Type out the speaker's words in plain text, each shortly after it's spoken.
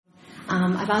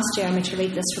I've asked Jeremy to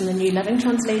read this from the New Living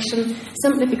Translation,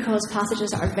 simply because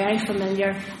passages that are very familiar,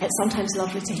 it's sometimes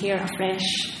lovely to hear a fresh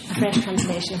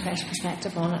translation, a fresh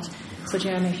perspective on it. So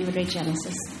Jeremy, if you would read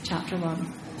Genesis chapter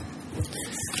 1.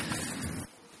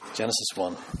 Genesis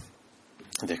 1,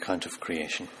 the account of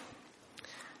creation.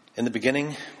 In the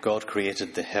beginning, God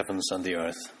created the heavens and the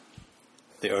earth.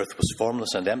 The earth was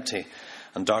formless and empty,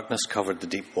 and darkness covered the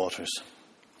deep waters,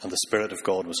 and the Spirit of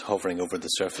God was hovering over the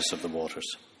surface of the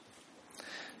waters.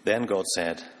 Then God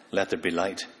said, "Let there be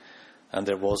light," and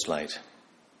there was light.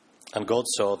 And God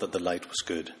saw that the light was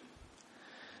good.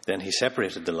 Then he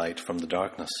separated the light from the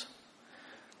darkness.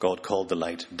 God called the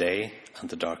light day, and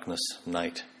the darkness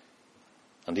night.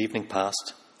 And evening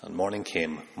passed, and morning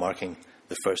came, marking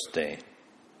the first day.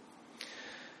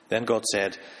 Then God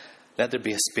said, "Let there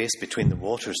be a space between the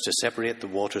waters to separate the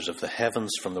waters of the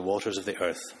heavens from the waters of the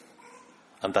earth."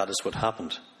 And that is what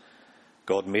happened.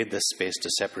 God made this space to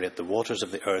separate the waters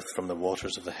of the earth from the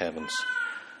waters of the heavens.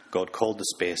 God called the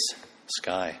space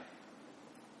sky.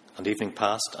 And evening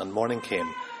passed, and morning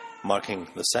came,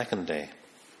 marking the second day.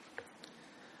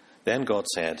 Then God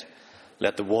said,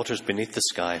 "Let the waters beneath the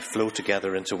sky flow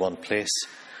together into one place,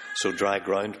 so dry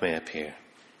ground may appear."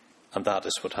 And that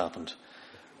is what happened.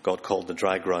 God called the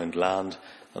dry ground land,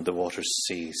 and the waters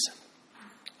seas.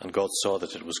 And God saw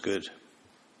that it was good.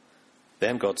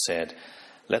 Then God said,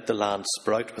 "Let the land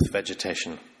sprout with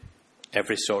vegetation,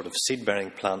 every sort of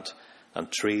seed-bearing plant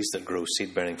and trees that grow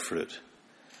seed-bearing fruit.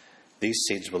 These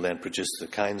seeds will then produce the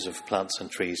kinds of plants and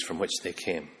trees from which they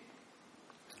came."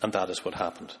 And that is what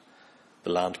happened.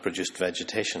 The land produced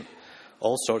vegetation,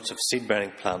 all sorts of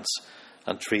seed-bearing plants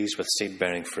and trees with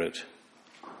seed-bearing fruit.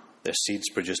 Their seeds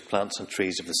produced plants and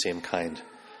trees of the same kind,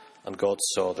 and God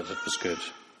saw that it was good.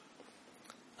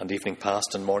 And evening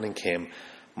passed, and morning came,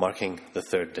 marking the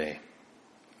third day.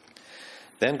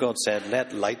 Then God said,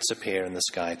 "Let lights appear in the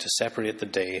sky to separate the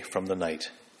day from the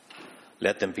night.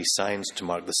 Let them be signs to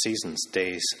mark the seasons,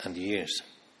 days, and years.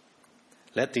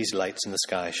 Let these lights in the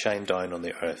sky shine down on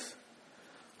the earth."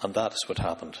 And that is what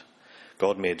happened.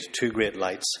 God made two great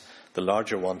lights, the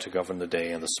larger one to govern the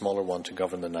day and the smaller one to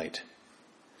govern the night.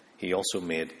 He also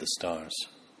made the stars.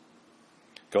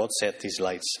 God set these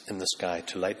lights in the sky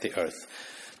to light the earth,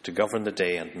 to govern the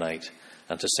day and night,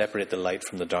 and to separate the light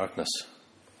from the darkness.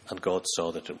 And God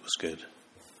saw that it was good.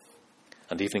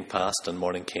 And evening passed, and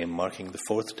morning came, marking the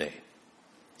fourth day.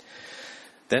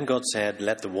 Then God said,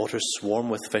 "Let the waters swarm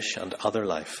with fish and other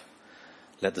life.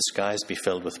 Let the skies be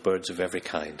filled with birds of every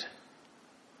kind."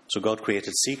 So God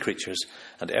created sea creatures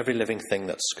and every living thing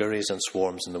that scurries and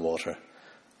swarms in the water,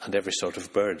 and every sort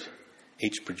of bird,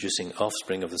 each producing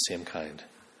offspring of the same kind.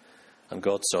 And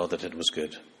God saw that it was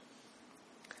good.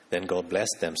 Then God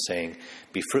blessed them, saying,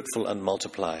 "Be fruitful and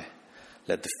multiply.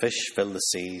 Let the fish fill the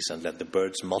seas, and let the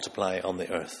birds multiply on the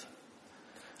earth."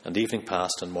 And evening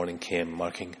passed, and morning came,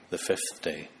 marking the fifth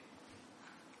day.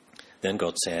 Then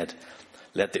God said,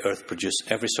 "Let the earth produce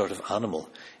every sort of animal,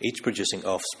 each producing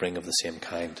offspring of the same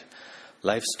kind,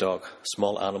 livestock,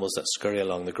 small animals that scurry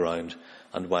along the ground,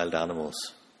 and wild animals."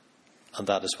 And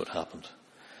that is what happened.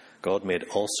 God made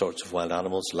all sorts of wild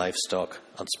animals, livestock,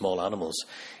 and small animals,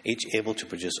 each able to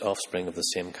produce offspring of the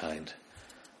same kind.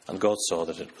 And God saw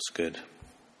that it was good.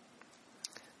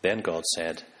 Then God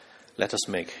said, "Let us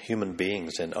make human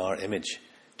beings in our image,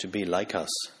 to be like us.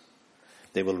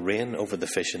 They will reign over the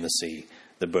fish in the sea,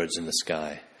 the birds in the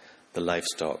sky, the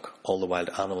livestock, all the wild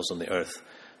animals on the earth,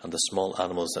 and the small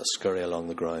animals that scurry along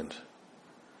the ground."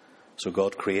 So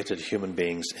God created human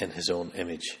beings in his own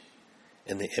image.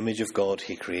 In the image of God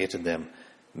he created them,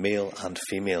 male and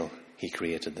female he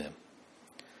created them.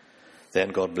 Then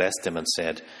God blessed them and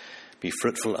said, "Be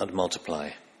fruitful and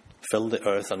multiply, fill the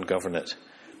earth and govern it,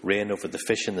 reign over the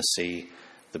fish in the sea,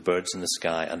 the birds in the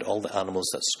sky, and all the animals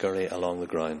that scurry along the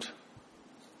ground."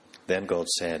 Then God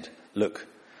said, "Look,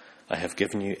 I have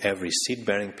given you every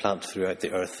seed-bearing plant throughout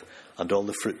the earth, and all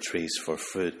the fruit trees for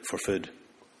food.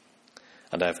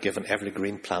 And I have given every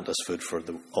green plant as food for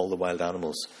all the wild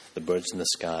animals, the birds in the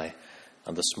sky,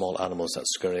 and the small animals that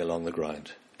scurry along the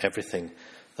ground, everything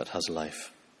that has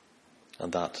life."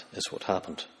 And that is what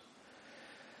happened.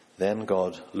 Then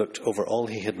God looked over all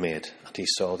he had made, and he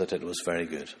saw that it was very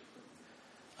good.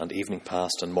 And evening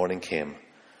passed, and morning came,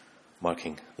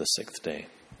 marking the sixth day.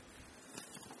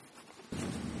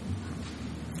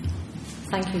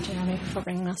 Thank you, Jeremy, for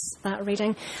bringing us that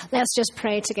reading. Let's just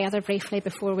pray together briefly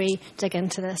before we dig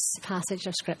into this passage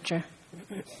of Scripture.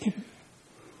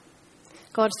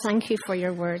 God, thank you for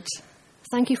your word.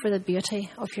 Thank you for the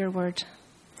beauty of your word.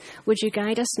 Would you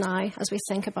guide us now as we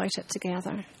think about it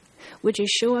together? Would you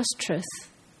show us truth,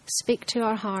 speak to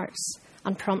our hearts,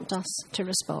 and prompt us to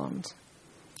respond.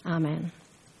 Amen.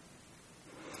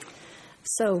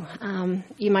 So,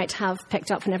 you might have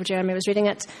picked up whenever Jeremy was reading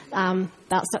it,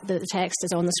 the text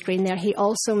is on the screen there. He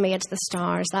also made the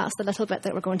stars. That's the little bit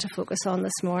that we're going to focus on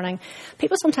this morning.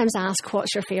 People sometimes ask,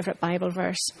 what's your favourite Bible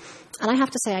verse? And I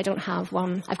have to say I don't have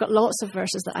one. I've got lots of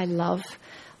verses that I love,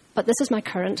 but this is my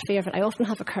current favourite. I often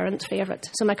have a current favourite.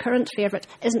 So my current favourite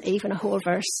isn't even a whole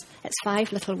verse. It's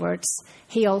 5 little words.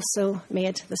 He also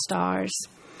made the stars.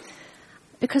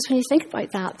 Because when you think about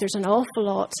that, there's an awful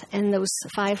lot in those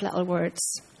 5 little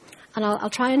words. And I'll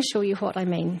try and show you what I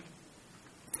mean.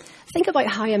 Think about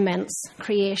how immense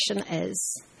creation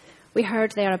is. We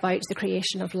heard there about the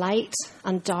creation of light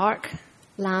and dark,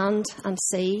 land and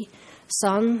sea,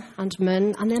 sun and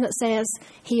moon. And then it says,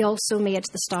 he also made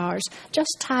the stars.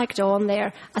 Just tagged on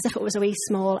there as if it was a wee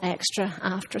small extra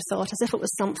afterthought, as if it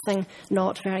was something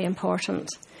not very important.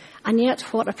 And yet,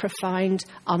 what a profound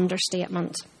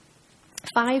understatement.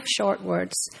 5 short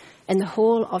words in the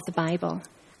whole of the Bible,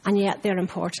 and yet they're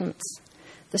important.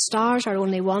 The stars are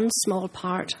only one small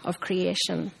part of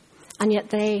creation, and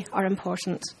yet they are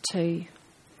important too.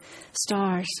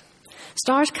 Stars.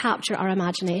 Stars capture our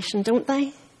imagination, don't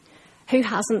they? Who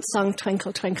hasn't sung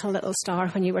Twinkle, Twinkle, Little Star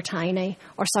when you were tiny,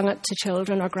 or sung it to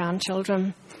children or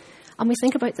grandchildren? And we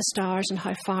think about the stars and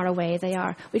how far away they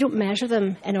are. We don't measure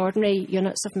them in ordinary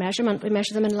units of measurement. We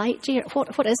measure them in light year.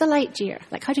 What is a light year?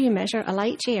 Like, how do you measure a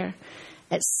light year?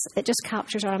 It just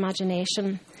captures our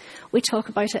imagination. We talk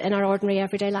about it in our ordinary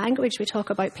everyday language. We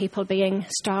talk about people being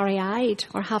starry-eyed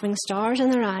or having stars in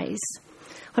their eyes.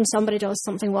 When somebody does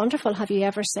something wonderful, have you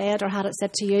ever said or had it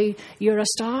said to you, you're a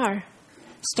star?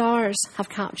 Stars have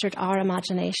captured our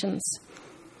imaginations.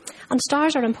 And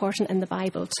stars are important in the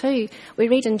Bible too. We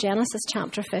read in Genesis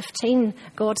chapter 15,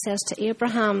 God says to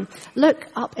Abraham, look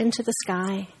up into the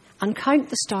sky and count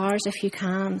the stars if you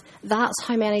can. That's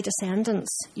how many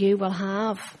descendants you will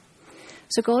have.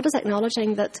 So God is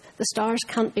acknowledging that the stars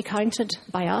can't be counted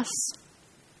by us.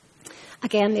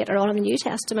 Again, later on in the New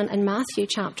Testament, in Matthew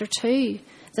chapter 2,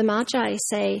 the Magi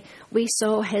say, we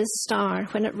saw his star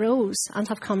when it rose and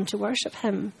have come to worship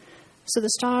him. So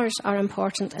the stars are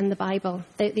important in the Bible.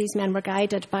 These men were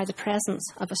guided by the presence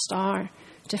of a star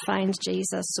to find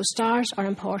Jesus. So stars are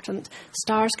important.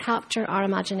 Stars capture our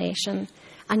imagination.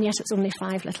 And yet it's only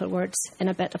 5 little words in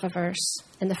a bit of a verse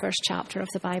in the first chapter of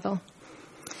the Bible.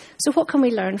 So what can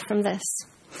we learn from this?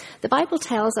 The Bible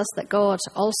tells us that God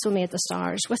also made the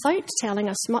stars without telling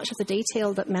us much of the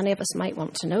detail that many of us might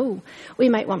want to know. We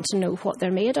might want to know what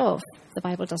they're made of. The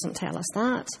Bible doesn't tell us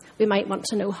that. We might want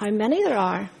to know how many there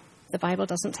are. The Bible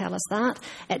doesn't tell us that.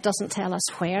 It doesn't tell us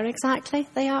where exactly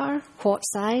they are, what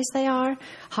size they are,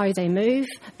 how they move,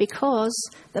 because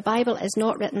the Bible is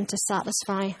not written to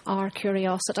satisfy our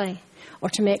curiosity or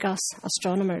to make us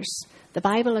astronomers. The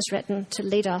Bible is written to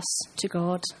lead us to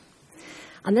God.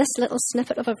 And this little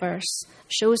snippet of a verse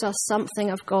shows us something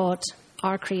of God,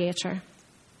 our Creator.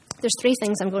 There's 3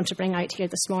 things I'm going to bring out here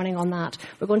this morning on that.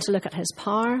 We're going to look at his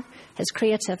power, his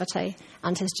creativity,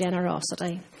 and his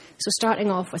generosity. So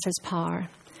starting off with his power.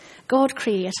 God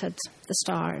created the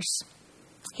stars.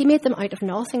 He made them out of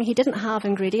nothing. He didn't have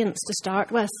ingredients to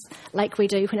start with, like we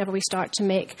do whenever we start to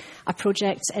make a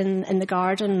project in the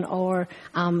garden or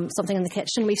something in the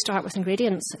kitchen. We start with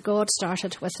ingredients. God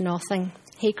started with nothing.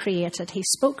 He created. He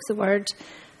spoke the word.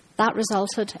 That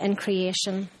resulted in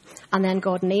creation. And then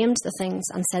God named the things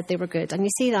and said they were good. And you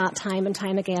see that time and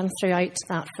time again throughout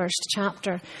that first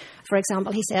chapter. For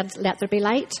example, he said, let there be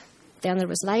light. Then there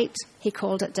was light. He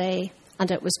called it day, and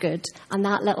it was good. And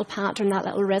that little pattern, that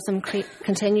little rhythm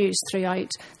continues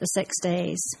throughout the 6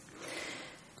 days.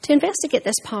 To investigate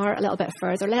this power a little bit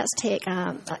further, let's take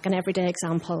like an everyday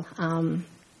example,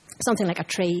 something like a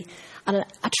tree. And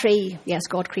a tree, yes,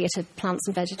 God created plants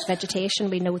and vegetation,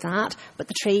 we know that, but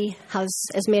the tree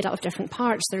is made up of different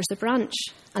parts. There's the branch,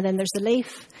 and then there's the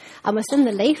leaf. And within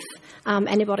the leaf,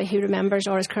 anybody who remembers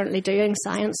or is currently doing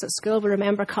science at school will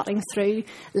remember cutting through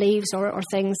leaves or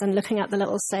things and looking at the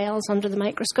little cells under the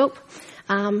microscope.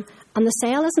 And the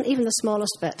cell isn't even the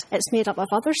smallest bit. It's made up of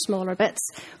other smaller bits,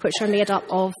 which are made up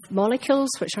of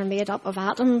molecules, which are made up of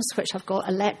atoms, which have got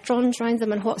electrons around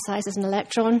them. And what size is an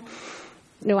electron?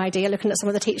 No idea, looking at some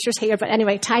of the teachers here. But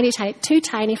anyway, tiny, too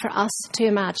tiny for us to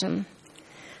imagine.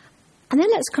 And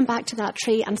then let's come back to that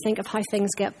tree and think of how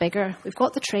things get bigger. We've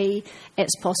got the tree.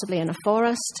 It's possibly in a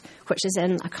forest, which is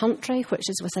in a country, which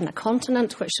is within a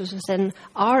continent, which is within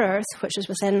our Earth, which is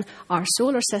within our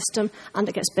solar system, and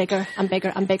it gets bigger and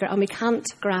bigger and bigger, and we can't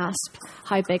grasp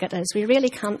how big it is. We really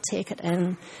can't take it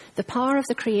in. The power of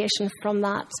the creation from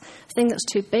that thing that's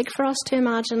too big for us to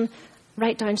imagine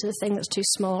right down to the thing that's too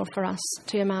small for us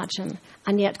to imagine.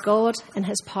 And yet God, in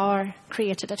his power,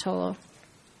 created it all.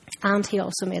 And he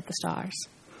also made the stars.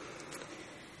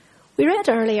 We read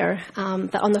earlier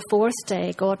that on the fourth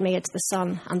day, God made the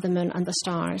sun and the moon and the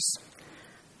stars.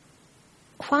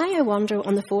 Why, I wonder,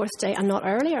 on the fourth day and not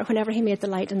earlier, whenever he made the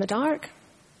light and the dark?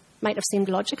 Might have seemed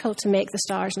logical to make the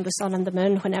stars and the sun and the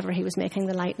moon whenever he was making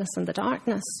the lightness and the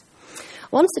darkness.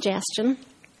 One suggestion,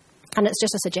 and it's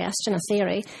just a suggestion, a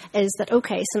theory, is that,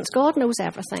 okay, since God knows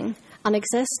everything and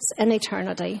exists in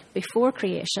eternity before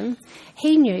creation,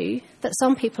 he knew that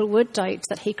some people would doubt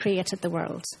that he created the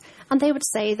world. And they would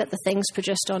say that the things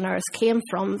produced on earth came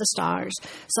from the stars,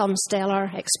 some stellar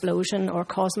explosion or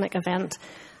cosmic event,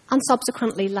 and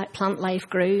subsequently plant life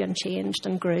grew and changed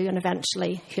and grew, and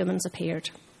eventually humans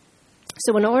appeared.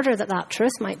 So in order that that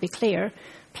truth might be clear,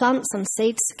 plants and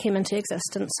seeds came into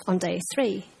existence on day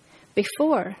 3,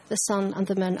 before the sun and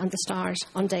the moon and the stars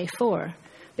on day 4,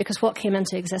 because what came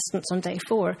into existence on day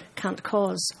 4 can't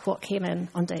cause what came in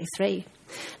on day 3.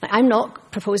 Now, I'm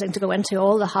not proposing to go into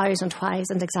all the hows and whys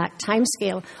and exact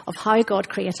timescale of how God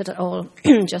created it all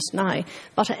just now,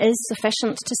 but it is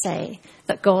sufficient to say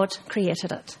that God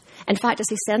created it. In fact,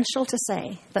 it's essential to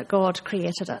say that God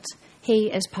created it. He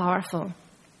is powerful.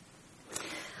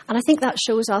 And I think that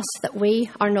shows us that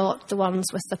we are not the ones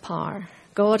with the power.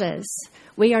 God is.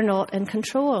 We are not in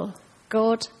control.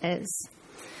 God is.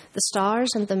 The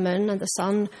stars and the moon and the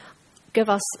sun give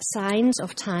us signs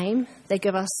of time. They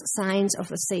give us signs of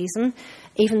the season.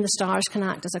 Even the stars can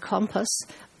act as a compass,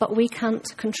 but we can't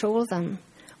control them.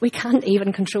 We can't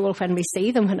even control when we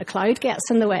see them, when a cloud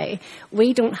gets in the way.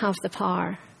 We don't have the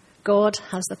power. God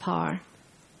has the power.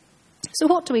 So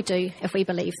what do we do if we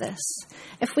believe this?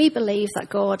 If we believe that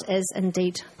God is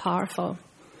indeed powerful,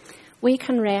 we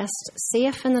can rest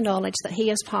safe in the knowledge that he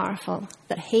is powerful,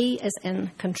 that he is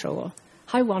in control.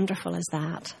 How wonderful is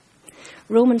that?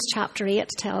 Romans chapter 8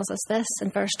 tells us this in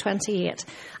verse 28,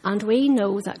 and we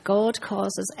know that God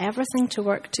causes everything to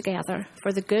work together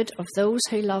for the good of those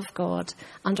who love God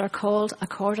and are called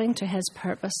according to his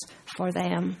purpose for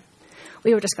them.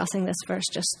 We were discussing this verse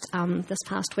just this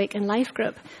past week in Life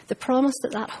Group, the promise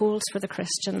that holds for the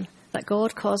Christian, that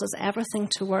God causes everything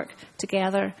to work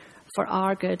together for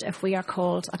our good if we are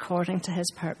called according to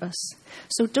his purpose.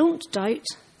 So don't doubt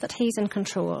that he's in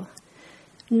control.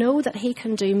 Know that he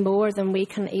can do more than we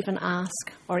can even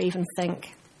ask or even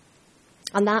think.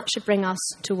 And that should bring us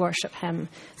to worship him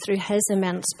through his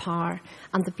immense power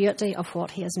and the beauty of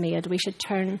what he has made. We should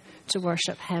turn to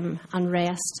worship him and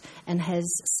rest in his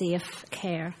safe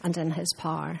care and in his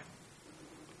power.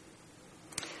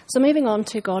 So moving on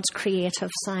to God's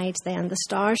creative side then. The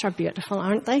stars are beautiful,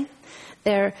 aren't they?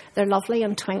 They're lovely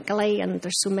and twinkly, and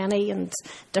there's so many and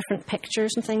different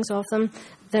pictures and things of them.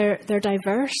 They're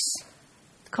diverse.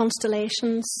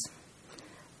 Constellations.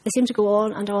 They seem to go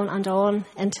on and on and on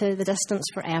into the distance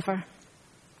forever.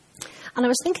 And I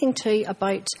was thinking too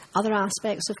about other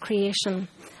aspects of creation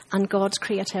and God's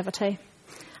creativity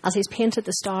as he's painted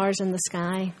the stars in the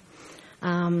sky.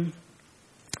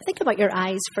 Think about your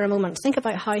eyes for a moment. Think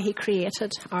about how he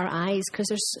created our eyes, because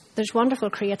there's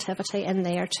wonderful creativity in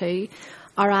there too.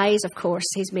 Our eyes, of course,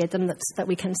 he's made them that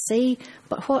we can see,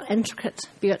 but what intricate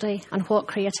beauty and what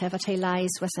creativity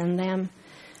lies within them.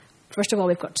 First of all,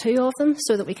 we've got 2 of them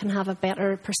so that we can have a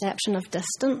better perception of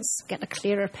distance, get a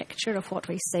clearer picture of what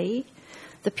we see.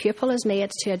 The pupil is made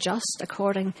to adjust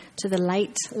according to the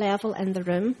light level in the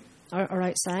room or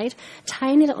outside.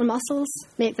 Tiny little muscles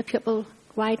make the pupil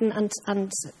widen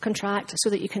and contract so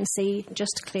that you can see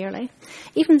just clearly.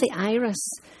 Even the iris,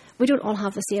 we don't all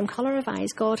have the same colour of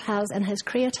eyes. God has, in his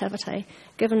creativity,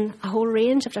 given a whole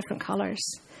range of different colours.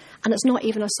 And it's not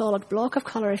even a solid block of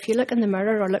colour. If you look in the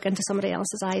mirror or look into somebody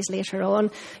else's eyes later on,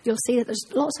 you'll see that there's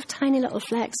lots of tiny little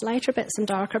flecks, lighter bits and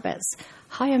darker bits.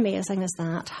 How amazing is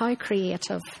that? How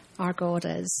creative our God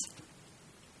is.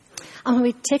 And when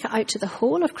we take it out to the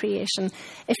whole of creation,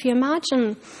 if you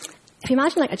imagine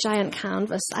like a giant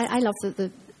canvas, I love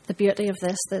the beauty of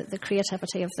this, the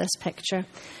creativity of this picture.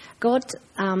 God,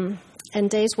 in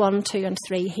days 1, 2 and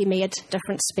 3, he made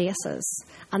different spaces.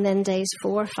 And then days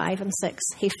 4, 5 and 6,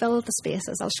 he filled the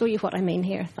spaces. I'll show you what I mean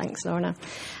here. Thanks, Lorna.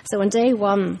 So on day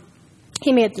 1,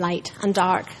 he made light and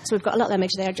dark. So we've got a little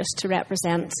image there just to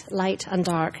represent light and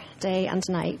dark, day and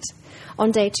night.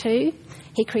 On day 2,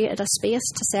 he created a space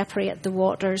to separate the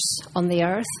waters on the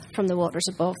earth from the waters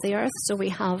above the earth. So we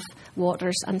have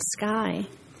waters and sky.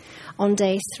 On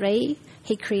day 3,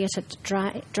 he created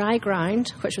dry ground,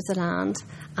 which was the land,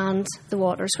 and the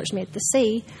waters, which made the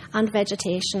sea, and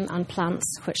vegetation and plants,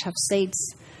 which have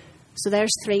seeds. So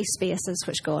there's 3 spaces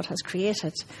which God has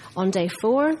created. On day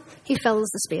 4, he fills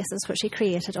the spaces which he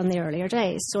created on the earlier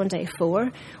days. So on day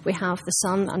 4, we have the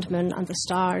sun and moon and the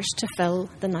stars to fill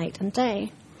the night and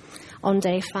day. On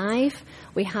day 5,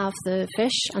 we have the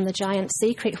fish and the giant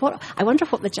sea creatures. I wonder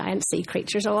what the giant sea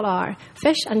creatures all are.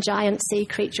 Fish and giant sea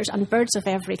creatures and birds of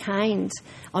every kind.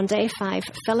 On day 5,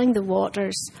 filling the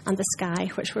waters and the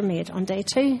sky, which were made on day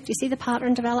 2. Do you see the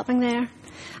pattern developing there?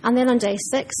 And then on day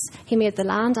 6, he made the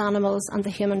land animals and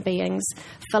the human beings,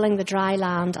 filling the dry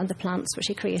land and the plants which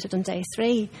he created on day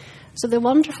 3. So the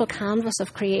wonderful canvas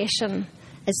of creation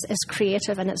is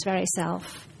creative in its very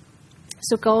self.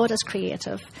 So God is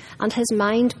creative, and his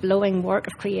mind-blowing work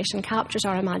of creation captures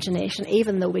our imagination,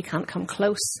 even though we can't come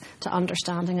close to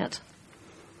understanding it.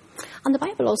 And the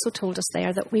Bible also told us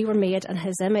there that we were made in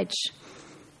his image.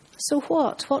 So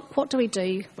what? What do we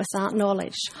do with that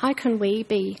knowledge? How can we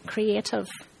be creative?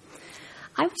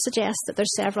 I would suggest that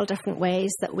there's several different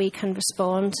ways that we can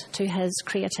respond to his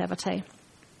creativity.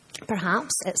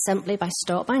 Perhaps it's simply by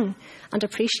stopping and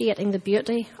appreciating the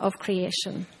beauty of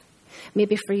creation.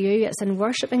 Maybe for you it's in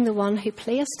worshipping the one who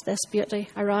placed this beauty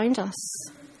around us.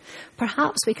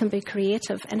 Perhaps we can be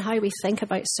creative in how we think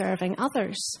about serving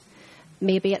others.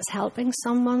 Maybe it's helping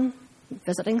someone,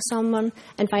 visiting someone,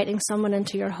 inviting someone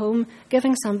into your home,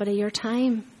 giving somebody your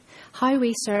time. How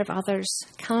we serve others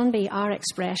can be our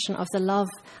expression of the love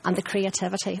and the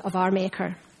creativity of our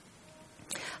Maker.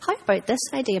 How about this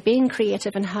idea, being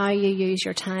creative in how you use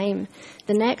your time?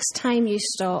 The next time you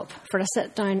stop for a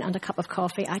sit down and a cup of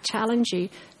coffee, I challenge you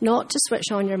not to switch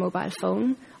on your mobile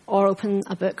phone or open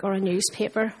a book or a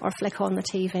newspaper or flick on the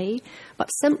TV, but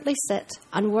simply sit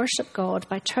and worship God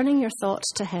by turning your thoughts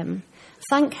to him,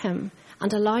 thank him,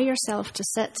 and allow yourself to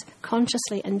sit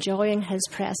consciously enjoying his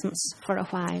presence for a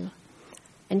while,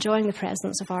 enjoying the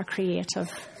presence of our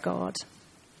creative God.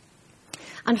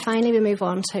 And finally, we move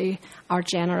on to our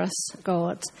generous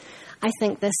God. I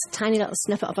think this tiny little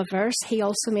snippet of a verse, he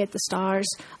also made the stars,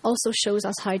 also shows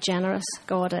us how generous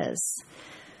God is.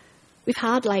 We've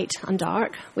had light and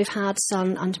dark. We've had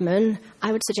sun and moon.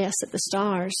 I would suggest that the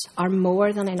stars are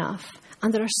more than enough.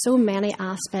 And there are so many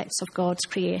aspects of God's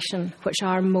creation which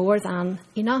are more than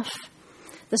enough.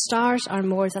 The stars are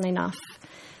more than enough.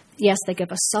 Yes, they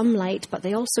give us some light, but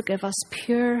they also give us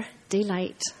pure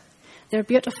delight. They're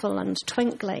beautiful and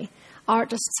twinkly.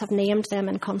 Artists have named them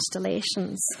in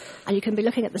constellations, and you can be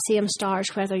looking at the same stars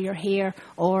whether you're here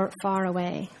or far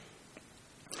away.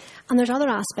 And there's other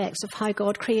aspects of how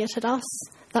God created us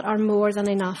that are more than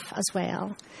enough as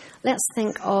well. Let's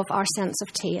think of our sense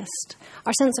of taste.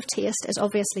 Our sense of taste is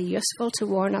obviously useful to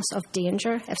warn us of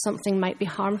danger if something might be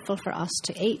harmful for us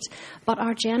to eat, but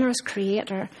our generous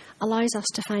Creator allows us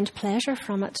to find pleasure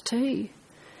from it too.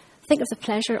 Think of the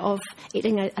pleasure of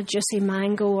eating a juicy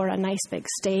mango or a nice big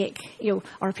steak, or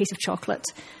a piece of chocolate.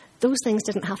 Those things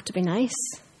didn't have to be nice.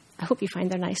 I hope you find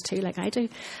they're nice too, like I do.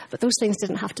 But those things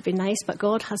didn't have to be nice, but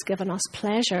God has given us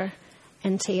pleasure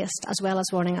in taste as well as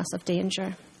warning us of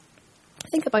danger.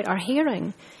 Think about our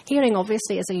hearing. Hearing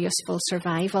obviously is a useful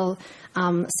survival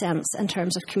sense in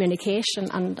terms of communication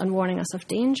and warning us of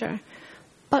danger.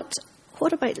 But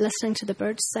what about listening to the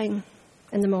birds sing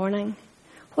in the morning?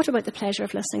 What about the pleasure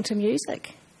of listening to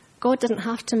music? God didn't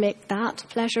have to make that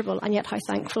pleasurable, and yet how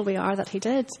thankful we are that he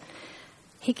did.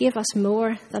 He gave us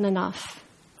more than enough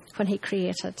when he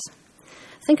created.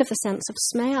 Think of the sense of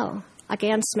smell.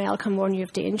 Again, smell can warn you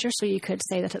of danger, so you could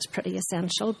say that it's pretty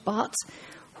essential. But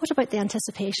what about the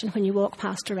anticipation when you walk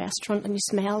past a restaurant and you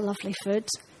smell lovely food?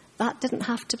 That didn't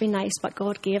have to be nice, but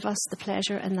God gave us the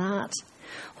pleasure in that.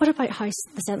 What about how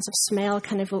the sense of smell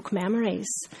can evoke memories?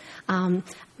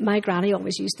 My granny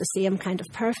always used the same kind of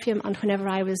perfume, and whenever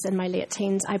I was in my late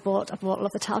teens, I bought a bottle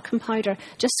of the talcum powder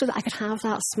just so that I could have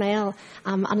that smell.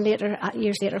 And later,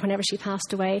 years later, whenever she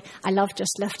passed away, I loved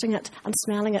just lifting it and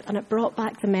smelling it, and it brought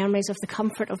back the memories of the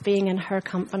comfort of being in her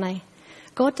company.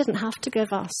 God didn't have to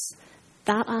give us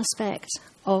that aspect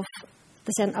of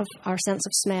our sense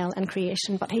of smell in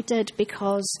creation, but he did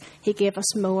because he gave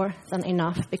us more than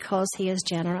enough, because he is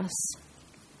generous.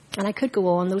 And I could go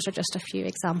on, those are just a few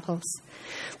examples.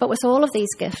 But with all of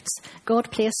these gifts, God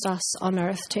placed us on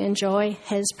earth to enjoy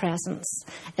his presence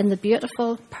in the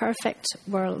beautiful, perfect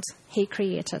world he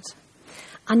created.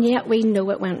 And yet we know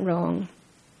it went wrong.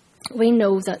 We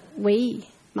know that we,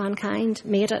 mankind,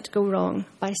 made it go wrong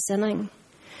by sinning.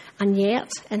 And yet,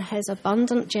 in his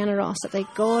abundant generosity,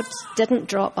 God didn't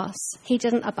drop us. He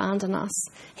didn't abandon us.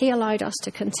 He allowed us to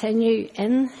continue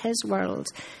in his world,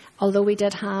 although we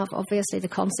did have, obviously, the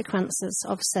consequences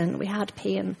of sin. We had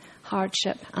pain,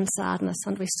 hardship, and sadness,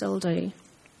 and we still do.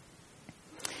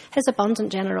 His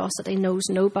abundant generosity knows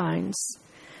no bounds.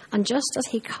 And just as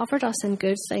he covered us in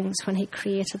good things when he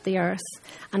created the earth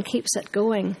and keeps it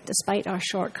going despite our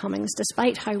shortcomings,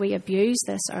 despite how we abuse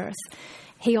this earth,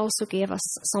 he also gave us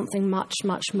something much,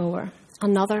 much more,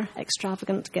 another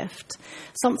extravagant gift,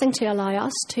 something to allow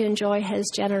us to enjoy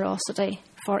his generosity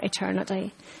for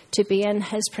eternity, to be in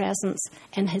his presence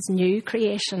in his new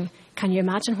creation. Can you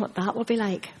imagine what that will be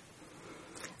like?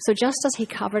 So just as he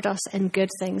covered us in good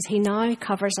things, he now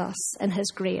covers us in his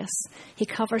grace. He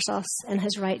covers us in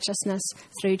his righteousness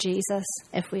through Jesus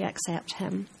if we accept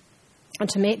him. And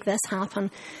to make this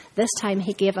happen, this time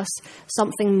he gave us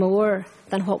something more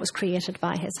than what was created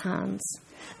by his hands.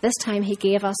 This time he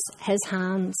gave us his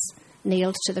hands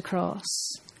nailed to the cross.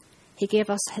 He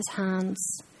gave us his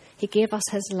hands. He gave us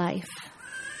his life.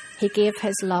 He gave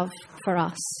his love for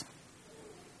us.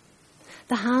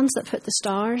 The hands that put the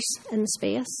stars in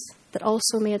space, that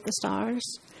also made the stars,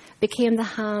 became the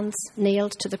hands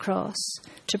nailed to the cross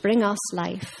to bring us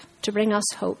life, to bring us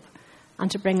hope,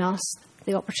 and to bring us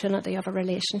the opportunity of a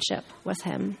relationship with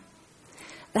him.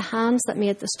 The hands that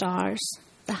made the stars,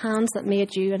 the hands that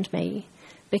made you and me,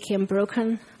 became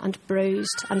broken and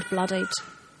bruised and bloodied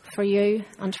for you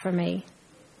and for me.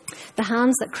 The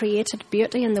hands that created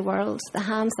beauty in the world, the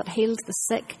hands that healed the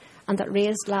sick and that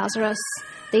raised Lazarus,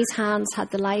 these hands had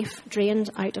the life drained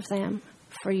out of them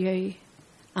for you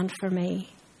and for me.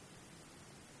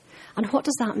 And what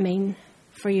does that mean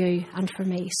for you and for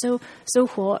me? So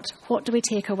what? What do we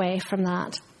take away from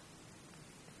that?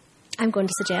 I'm going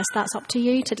to suggest that's up to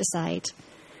you to decide.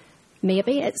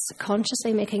 Maybe it's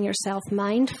consciously making yourself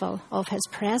mindful of his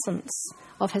presence,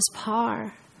 of his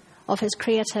power, of his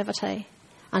creativity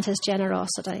and his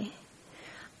generosity,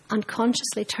 and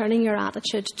consciously turning your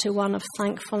attitude to one of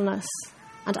thankfulness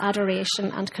and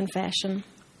adoration and confession.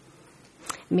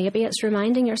 Maybe it's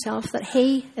reminding yourself that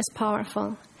he is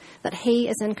powerful, that he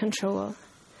is in control.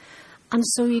 And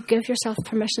so you give yourself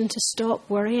permission to stop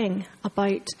worrying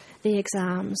about the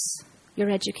exams, your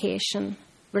education,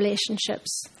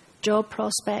 relationships, job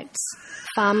prospects,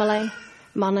 family,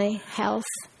 money, health.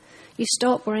 You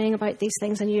stop worrying about these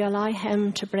things and you allow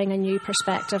him to bring a new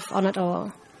perspective on it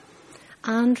all.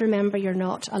 And remember, you're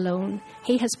not alone.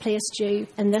 He has placed you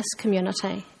in this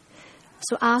community.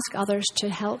 So ask others to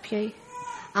help you.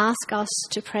 Ask us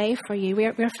to pray for you.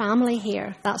 We're family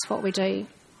here. That's what we do.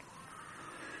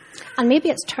 And maybe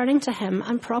it's turning to him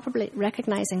and properly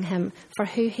recognising him for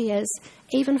who he is,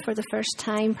 even for the first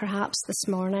time perhaps this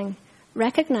morning.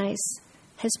 Recognise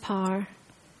his power.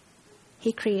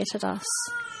 He created us.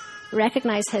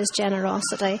 Recognise his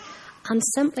generosity and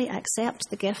simply accept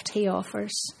the gift he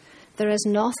offers. There is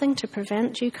nothing to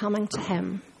prevent you coming to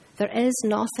him. There is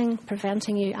nothing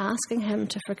preventing you asking him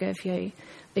to forgive you,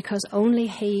 because only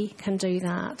he can do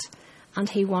that, and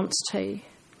he wants to.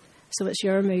 So it's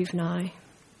your move now.